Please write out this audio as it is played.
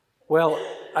Well,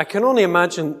 I can only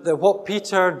imagine that what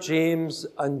Peter, James,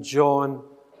 and John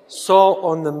saw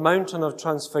on the mountain of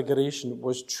transfiguration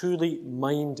was truly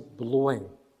mind-blowing.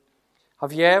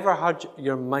 Have you ever had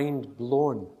your mind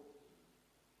blown?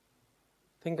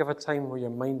 Think of a time where your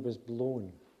mind was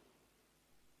blown.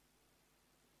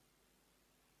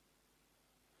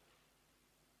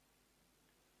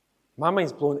 My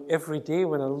mind's blown every day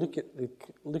when I look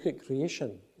at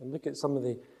creation and look at some of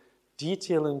the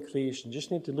detail in creation. You just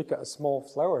need to look at a small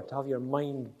flower to have your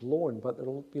mind blown, but there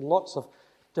will be lots of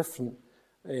different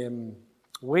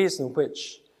ways in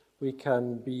which we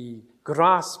can be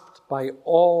grasped by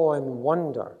awe and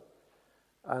wonder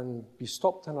and be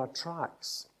stopped in our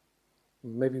tracks.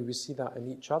 Maybe we see that in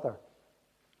each other.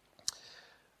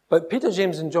 But Peter,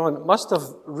 James, and John must have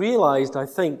realized, I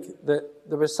think, that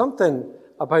there was something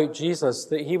about Jesus,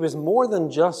 that he was more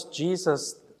than just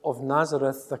Jesus of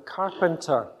Nazareth, the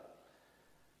carpenter.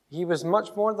 He was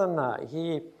much more than that.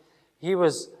 He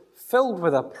was filled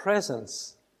with a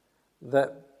presence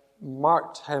that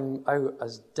marked him out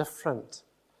as different.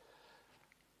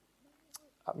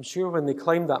 I'm sure when they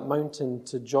climbed that mountain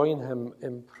to join him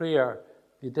in prayer,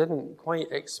 they didn't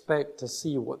quite expect to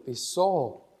see what they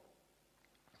saw.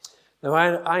 Now,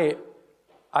 I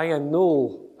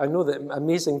know that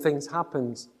amazing things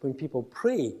happen when people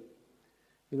pray.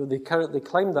 You know, they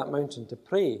climbed that mountain to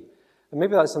pray. And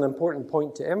maybe that's an important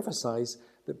point to emphasize,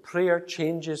 that prayer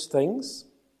changes things.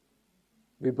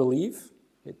 We believe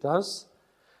it does.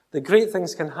 The great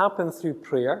things can happen through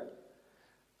prayer,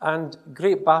 and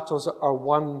great battles are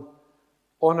won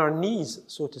on our knees,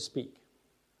 so to speak.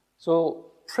 So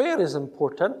prayer is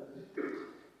important,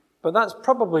 but that's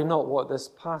probably not what this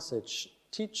passage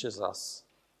teaches us.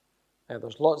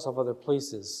 There's lots of other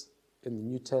places in the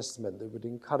New Testament that would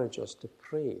encourage us to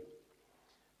pray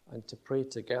and to pray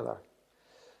together.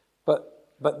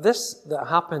 But this that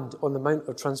happened on the Mount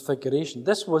of Transfiguration,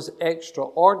 this was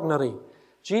extraordinary.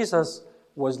 Jesus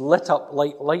was lit up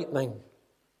like lightning.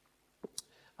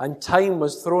 And time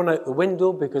was thrown out the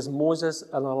window because Moses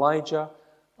and Elijah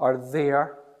are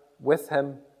there with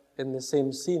him in the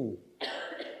same scene.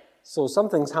 So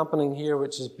something's happening here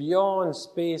which is beyond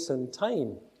space and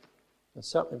time, and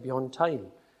certainly beyond time,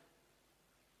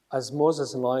 as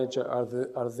Moses and Elijah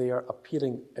are there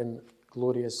appearing in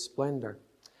glorious splendor.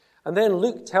 And then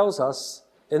Luke tells us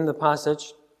in the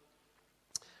passage,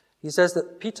 he says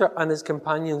that Peter and his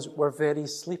companions were very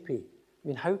sleepy. I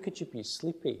mean, how could you be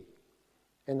sleepy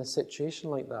in a situation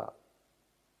like that?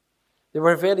 They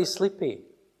were very sleepy.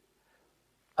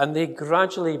 And they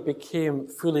gradually became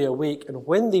fully awake. And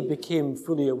when they became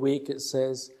fully awake, it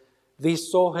says, they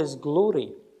saw his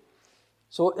glory.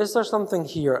 So is there something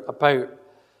here about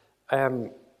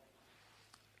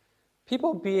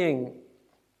people being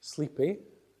sleepy,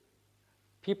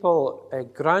 people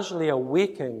gradually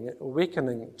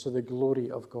awakening to the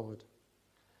glory of God?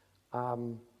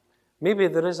 Maybe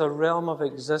there is a realm of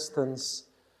existence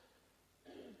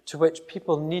to which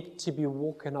people need to be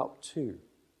woken up to.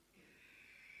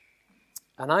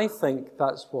 And I think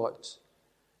that's what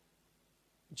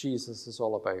Jesus is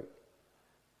all about.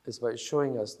 It's about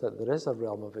showing us that there is a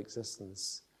realm of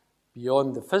existence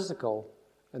beyond the physical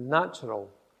and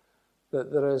natural,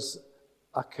 that there is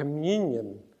a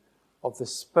communion of the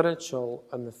spiritual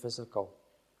and the physical.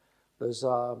 There's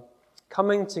a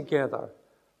coming together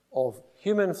of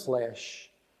human flesh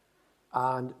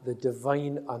and the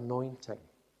divine anointing.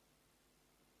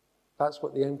 That's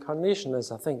what the incarnation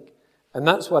is, I think. And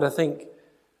that's what I think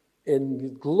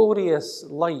in glorious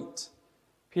light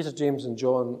Peter, James, and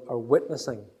John are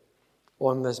witnessing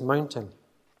on this mountain.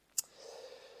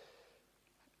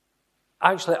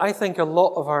 Actually, I think a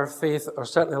lot of our faith, or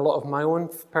certainly a lot of my own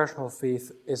personal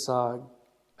faith, is a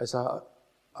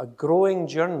growing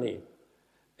journey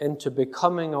into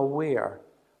becoming aware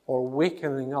or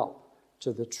wakening up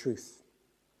to the truth.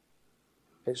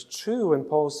 It's true when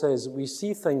Paul says we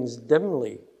see things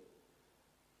dimly,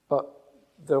 but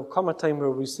there'll come a time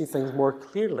where we see things more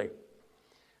clearly.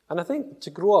 And I think to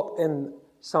grow up in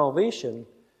salvation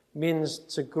means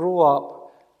to grow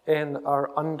up in our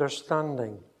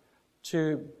understanding,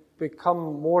 to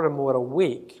become more and more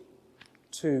awake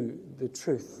to the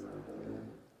truth.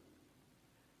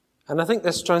 And I think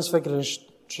this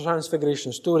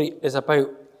transfiguration story is about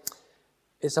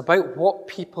what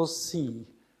people see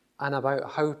and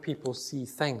about how people see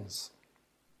things.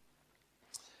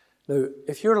 Now,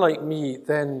 if you're like me,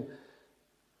 then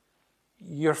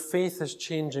your faith is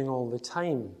changing all the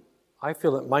time. I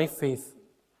feel that my faith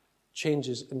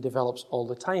changes and develops all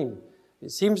the time.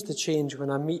 It seems to change when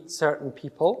I meet certain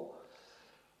people,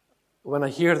 when I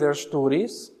hear their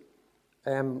stories,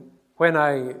 when when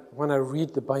I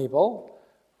read the Bible,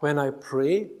 when I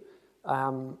pray,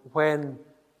 when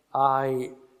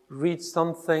I read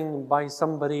something by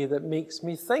somebody that makes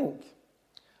me think,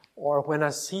 or when I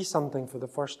see something for the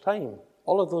first time.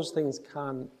 All of those things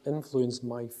can influence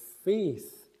my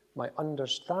faith, my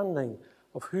understanding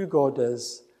of who God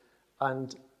is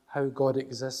and how God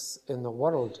exists in the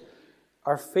world.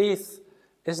 Our faith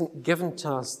isn't given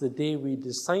to us the day we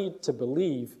decide to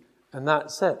believe, and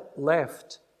that's it,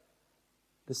 left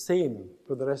the same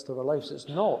for the rest of our lives. It's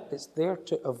not. It's there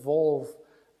to evolve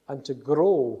and to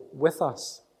grow with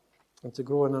us and to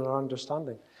grow in our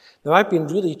understanding. Now, I've been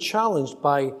really challenged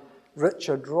by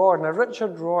Richard Rohr. Now,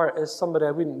 Richard Rohr is somebody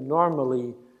I wouldn't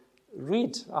normally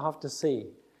read, I have to say.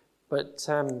 But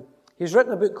he's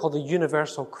written a book called The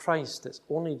Universal Christ. It's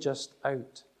only just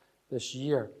out this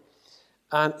year.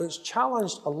 And it's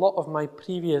challenged a lot of my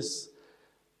previous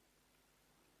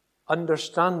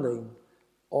understanding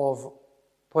of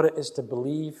what it is to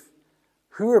believe,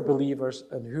 who are believers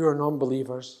and who are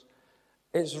non-believers.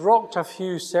 It's rocked a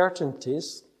few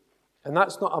certainties, and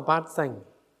that's not a bad thing,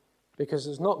 because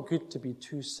it's not good to be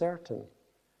too certain,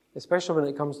 especially when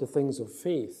it comes to things of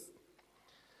faith.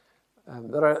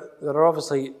 There are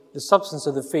obviously, the substance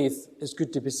of the faith is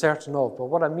good to be certain of, but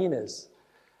what I mean is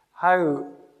how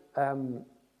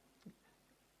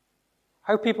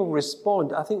people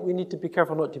respond. I think we need to be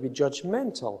careful not to be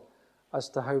judgmental as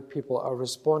to how people are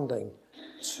responding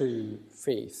to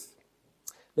faith.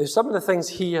 Now, some of the things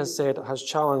he has said has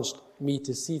challenged me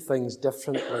to see things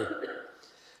differently.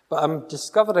 But I'm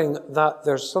discovering that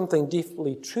there's something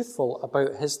deeply truthful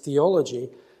about his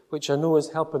theology, which I know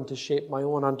is helping to shape my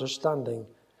own understanding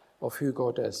of who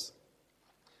God is.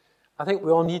 I think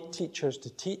we all need teachers to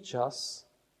teach us,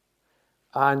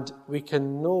 and we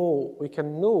can know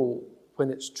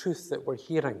when it's truth that we're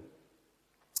hearing.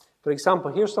 For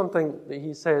example, here's something that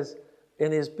he says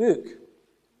in his book.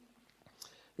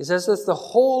 He says this: the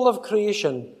whole of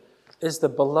creation is the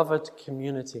beloved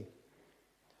community,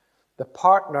 the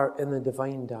partner in the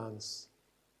divine dance.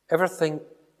 Everything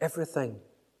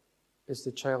is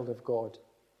the child of God.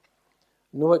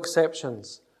 No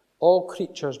exceptions. All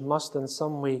creatures must in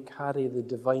some way carry the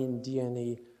divine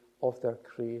DNA of their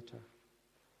Creator.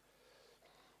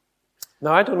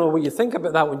 Now, I don't know what you think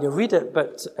about that when you read it,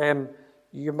 but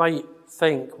you might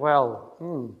think, well,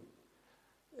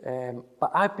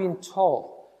 but I've been taught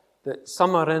that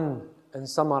some are in and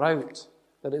some are out,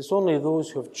 that it's only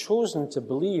those who have chosen to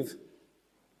believe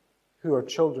who are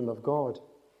children of God,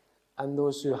 and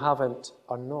those who haven't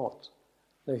are not.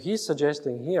 Now, he's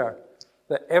suggesting here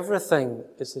that everything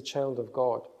is the child of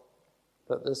God,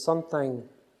 that there's something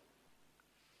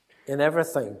in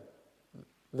everything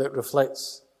that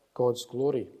reflects God's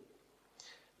glory.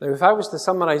 Now, if I was to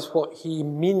summarize what he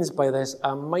means by this,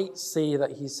 I might say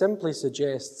that he simply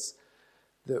suggests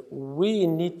that we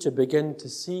need to begin to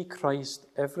see Christ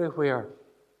everywhere.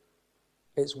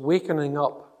 It's wakening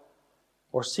up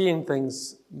or seeing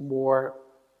things more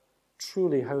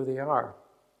truly how they are.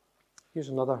 Here's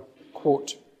another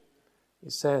quote. He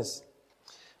says,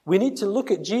 "We need to look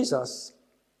at Jesus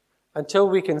until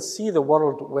we can see the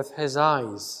world with his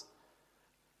eyes.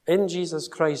 In Jesus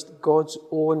Christ, God's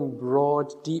own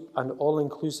broad, deep, and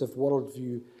all-inclusive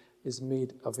worldview is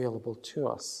made available to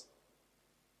us."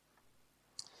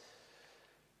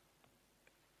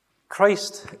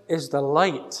 Christ is the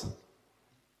light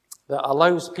that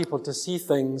allows people to see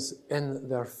things in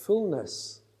their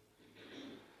fullness.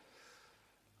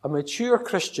 A mature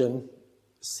Christian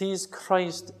sees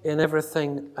Christ in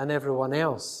everything and everyone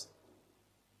else.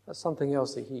 That's something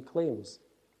else that he claims,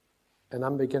 and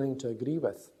I'm beginning to agree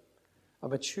with. A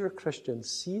mature Christian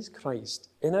sees Christ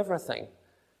in everything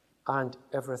and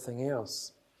everything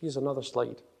else. Here's another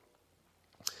slide.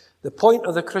 The point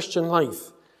of the Christian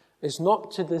life is not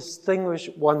to distinguish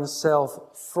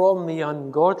oneself from the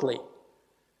ungodly,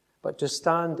 but to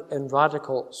stand in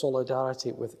radical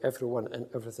solidarity with everyone and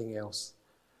everything else.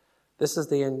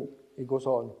 He goes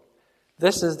on.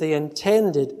 This is the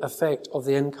intended effect of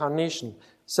the incarnation,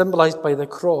 symbolized by the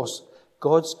cross,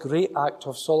 God's great act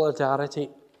of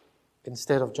solidarity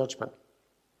instead of judgment.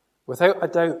 Without a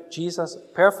doubt, Jesus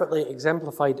perfectly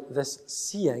exemplified this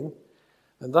seeing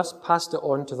and thus passed it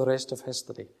on to the rest of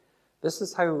history. This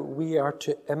is how we are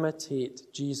to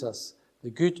imitate Jesus,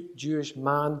 the good Jewish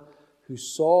man who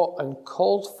saw and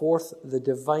called forth the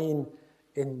divine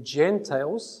in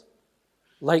Gentiles,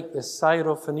 like the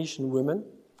Syrophoenician woman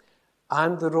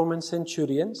and the Roman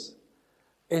centurions,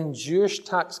 in Jewish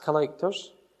tax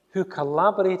collectors who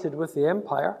collaborated with the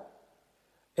empire,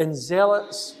 in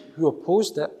zealots who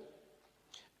opposed it,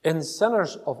 in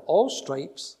sinners of all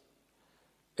stripes,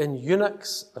 in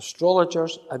eunuchs,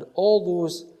 astrologers, and all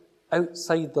those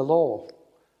outside the law.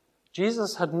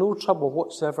 Jesus had no trouble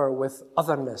whatsoever with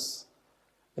otherness.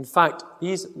 In fact,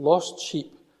 these lost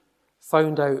sheep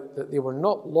found out that they were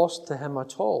not lost to him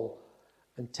at all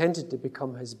and tended to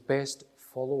become his best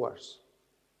followers.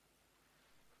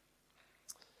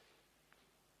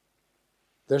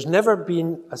 There's never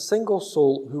been a single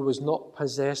soul who was not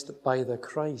possessed by the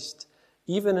Christ,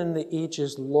 even in the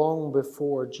ages long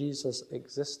before Jesus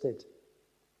existed.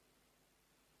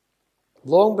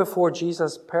 Long before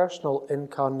Jesus' personal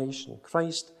incarnation,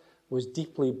 Christ was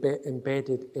deeply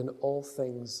embedded in all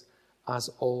things as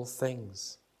all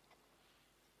things.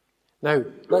 Now,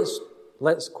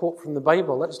 let's quote from the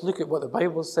Bible. Let's look at what the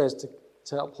Bible says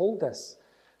to uphold this.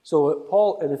 So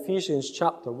Paul in Ephesians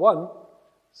chapter 1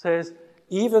 says,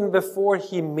 even before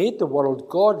he made the world,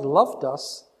 God loved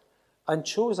us and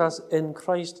chose us in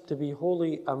Christ to be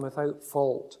holy and without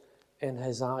fault in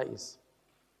his eyes.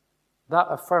 That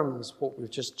affirms what we've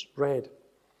just read.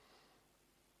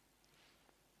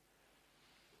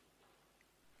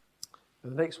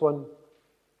 And the next one,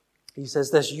 he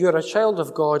says this, you're a child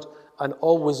of God and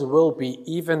always will be,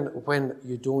 even when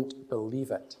you don't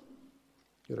believe it.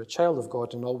 You're a child of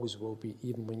God and always will be,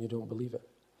 even when you don't believe it.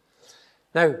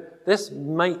 Now, this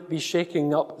might be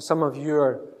shaking up some of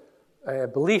your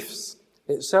beliefs.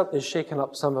 It's certainly shaken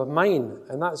up some of mine,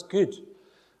 and that's good.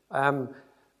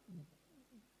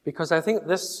 Because I think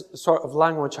this sort of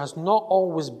language has not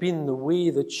always been the way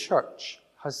the church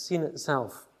has seen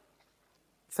itself.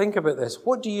 Think about this.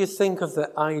 What do you think of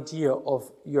the idea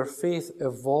of your faith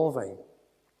evolving?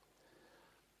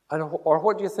 Or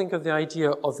what do you think of the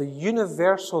idea of the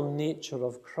universal nature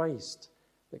of Christ,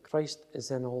 that Christ is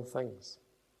in all things?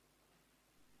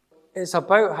 It's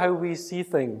about how we see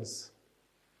things.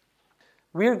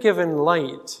 We're given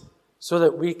light so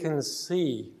that we can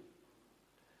see.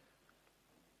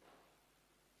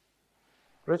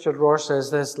 Richard Rohr says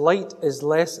this, light is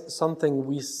less something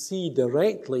we see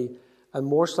directly and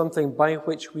more something by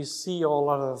which we see all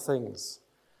other things.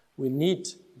 We need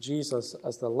Jesus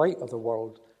as the light of the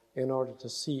world in order to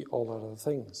see all other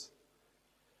things.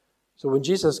 So when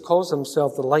Jesus calls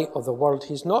himself the light of the world,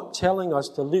 he's not telling us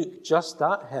to look just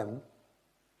at him,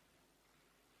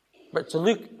 but to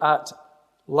look at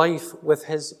life with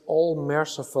his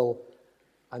all-merciful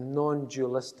and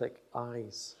non-dualistic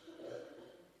eyes.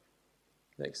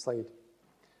 Next slide.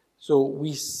 So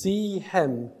we see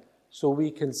him so we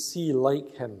can see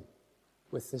like him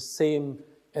with the same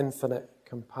infinite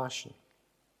compassion.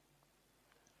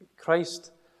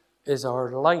 Christ is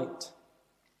our light.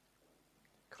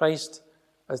 Christ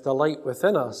as the light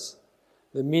within us,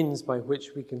 the means by which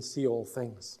we can see all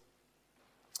things.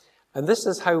 And this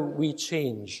is how we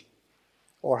change,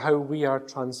 or how we are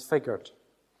transfigured,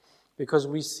 because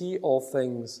we see all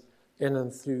things in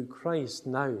and through Christ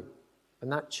now.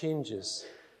 And that changes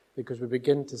because we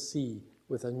begin to see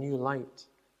with a new light,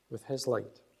 with his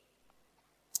light.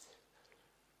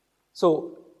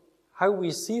 So, how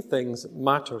we see things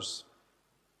matters.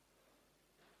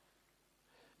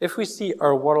 If we see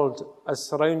our world as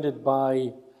surrounded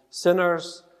by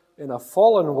sinners in a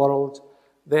fallen world,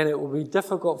 then it will be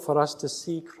difficult for us to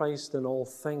see Christ in all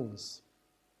things.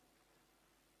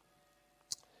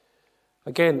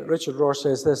 Again, Richard Rohr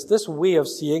says this way of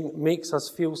seeing makes us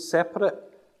feel separate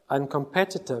and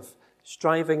competitive,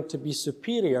 striving to be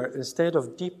superior instead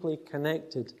of deeply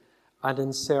connected and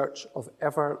in search of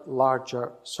ever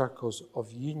larger circles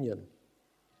of union.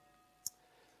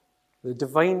 The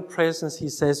divine presence, he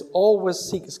says, always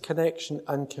seeks connection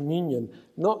and communion,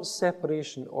 not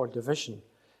separation or division,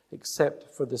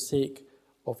 except for the sake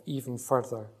of even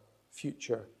further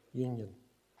future union.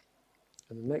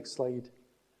 And the next slide.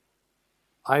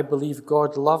 I believe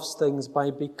God loves things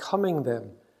by becoming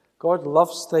them. God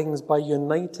loves things by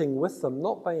uniting with them,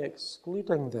 not by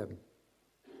excluding them.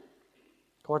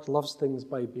 God loves things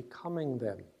by becoming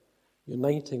them,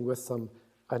 uniting with them,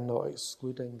 and not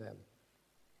excluding them.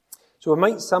 So we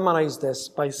might summarize this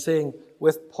by saying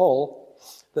with Paul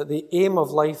that the aim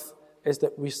of life is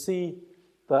that we see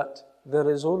that there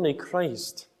is only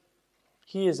Christ.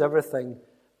 He is everything,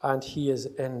 and he is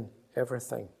in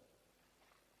everything.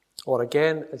 Or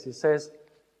again, as he says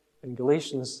in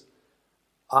Galatians,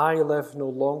 I live no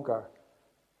longer,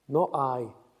 not I,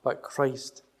 but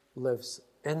Christ lives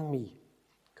in me.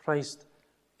 Christ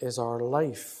is our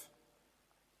life.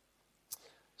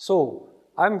 So,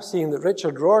 I'm seeing that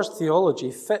Richard Rohr's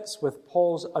theology fits with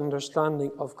Paul's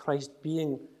understanding of Christ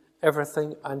being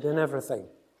everything and in everything.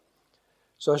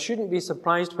 So I shouldn't be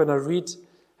surprised when I read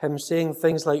him saying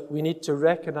things like, we need to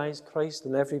recognize Christ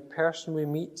in every person we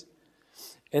meet,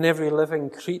 in every living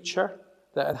creature,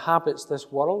 that inhabits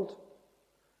this world,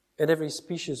 in every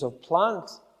species of plant,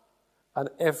 and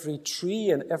every tree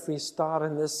and every star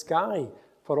in the sky.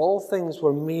 For all things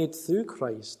were made through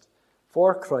Christ,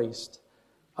 for Christ,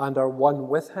 and are one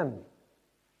with him.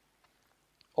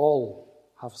 All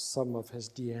have some of his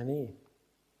DNA.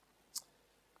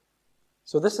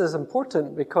 So this is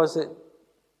important because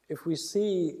if we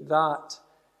see that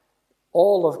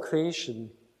all of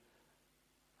creation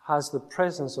has the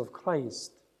presence of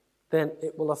Christ, then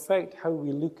it will affect how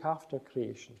we look after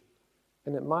creation.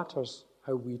 And it matters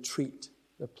how we treat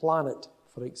the planet,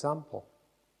 for example.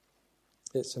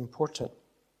 It's important.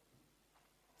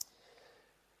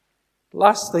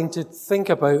 Last thing to think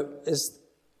about is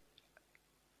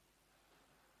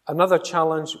another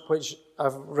challenge which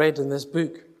I've read in this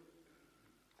book.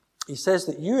 He says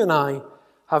that you and I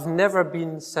have never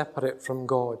been separate from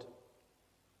God,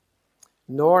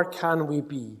 nor can we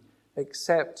be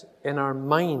except in our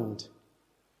mind.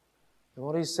 And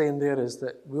what he's saying there is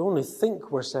that we only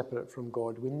think we're separate from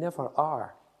God. We never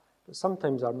are. But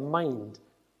sometimes our mind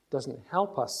doesn't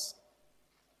help us.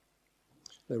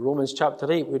 Now, Romans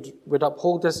chapter 8 would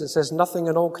uphold this. It says, nothing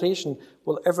in all creation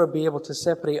will ever be able to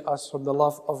separate us from the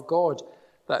love of God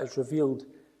that is revealed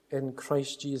in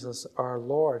Christ Jesus our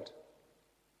Lord.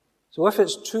 So if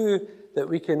it's true that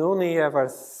we can only ever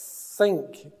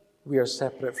think we are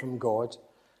separate from God,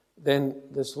 then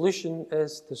the solution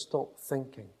is to stop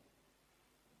thinking.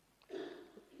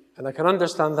 And I can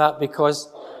understand that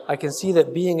because I can see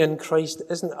that being in Christ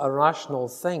isn't a rational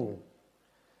thing,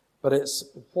 but it's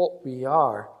what we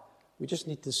are. We just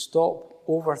need to stop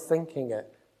overthinking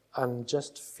it and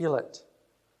just feel it.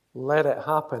 Let it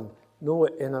happen. Know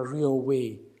it in a real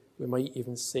way. We might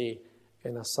even say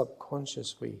in a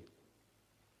subconscious way.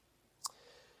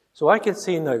 So I can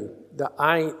say now that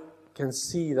I can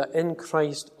see that in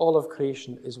Christ all of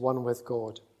creation is one with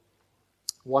God,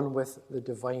 one with the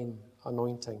divine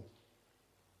anointing.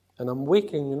 And I'm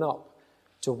waking up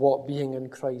to what being in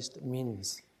Christ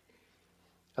means.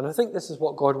 And I think this is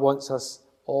what God wants us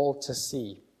all to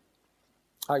see.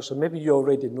 Actually, maybe you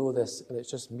already know this, and it's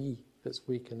just me that's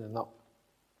waking up.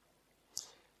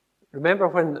 Remember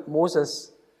when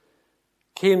Moses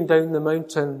came down the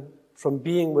mountain from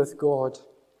being with God,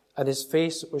 and his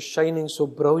face was shining so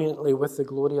brilliantly with the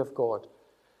glory of God.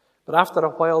 But after a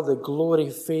while, the glory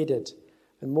faded,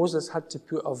 and Moses had to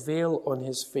put a veil on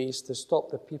his face to stop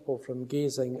the people from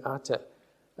gazing at it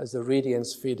as the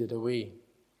radiance faded away.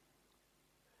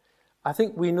 I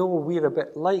think we know we're a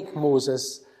bit like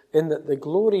Moses in that the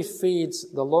glory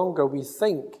fades the longer we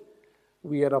think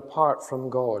we are apart from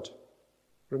God.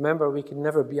 Remember, we can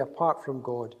never be apart from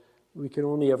God. We can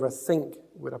only ever think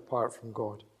we're apart from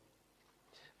God.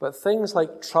 But things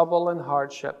like trouble and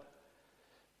hardship,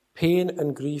 pain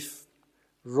and grief,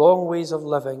 wrong ways of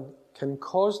living can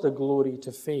cause the glory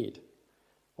to fade.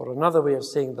 Or another way of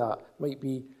saying that might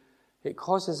be it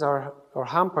causes or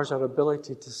hampers our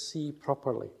ability to see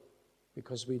properly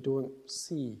because we don't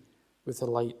see with the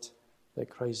light that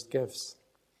Christ gives.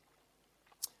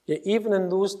 Yet even in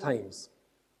those times,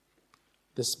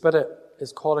 the Spirit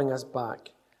is calling us back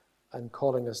and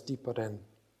calling us deeper in.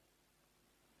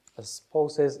 As Paul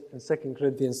says in 2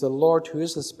 Corinthians, the Lord, who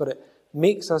is the Spirit,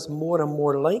 makes us more and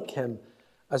more like him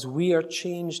as we are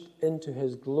changed into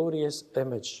his glorious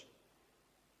image,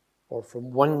 or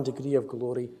from one degree of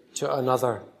glory to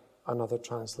another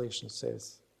translation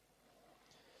says.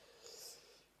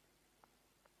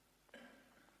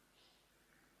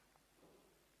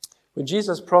 When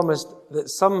Jesus promised that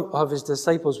some of his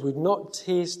disciples would not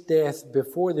taste death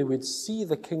before they would see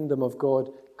the kingdom of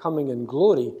God coming in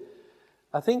glory,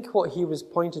 I think what he was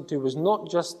pointing to was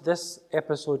not just this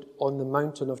episode on the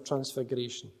mountain of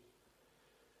transfiguration.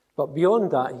 But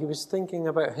beyond that, he was thinking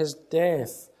about his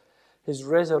death, his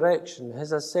resurrection,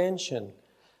 his ascension,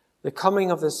 the coming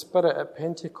of the Spirit at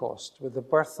Pentecost with the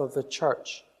birth of the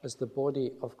church as the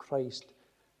body of Christ.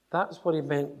 That's what he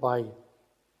meant by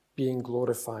being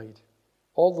glorified.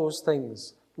 All those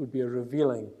things would be a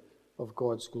revealing of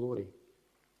God's glory.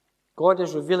 God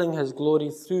is revealing his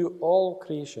glory through all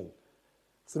creation,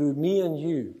 through me and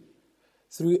you,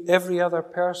 through every other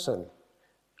person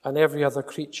and every other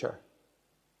creature.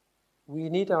 We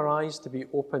need our eyes to be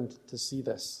opened to see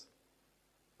this.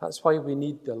 That's why we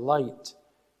need the light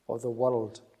of the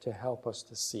world to help us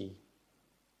to see.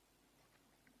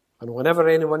 And whenever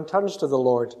anyone turns to the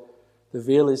Lord, the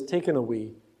veil is taken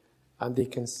away and they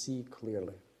can see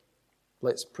clearly.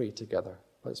 Let's pray together.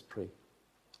 Let's pray.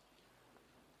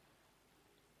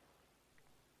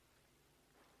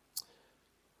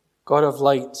 God of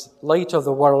light, light of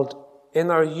the world,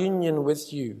 in our union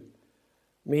with you,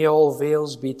 may all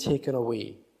veils be taken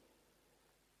away.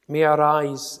 May our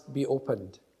eyes be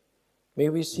opened. May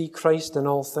we see Christ in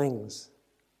all things.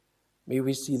 May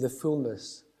we see the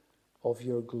fullness of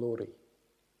your glory.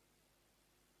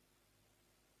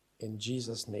 In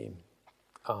Jesus' name,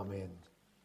 amen.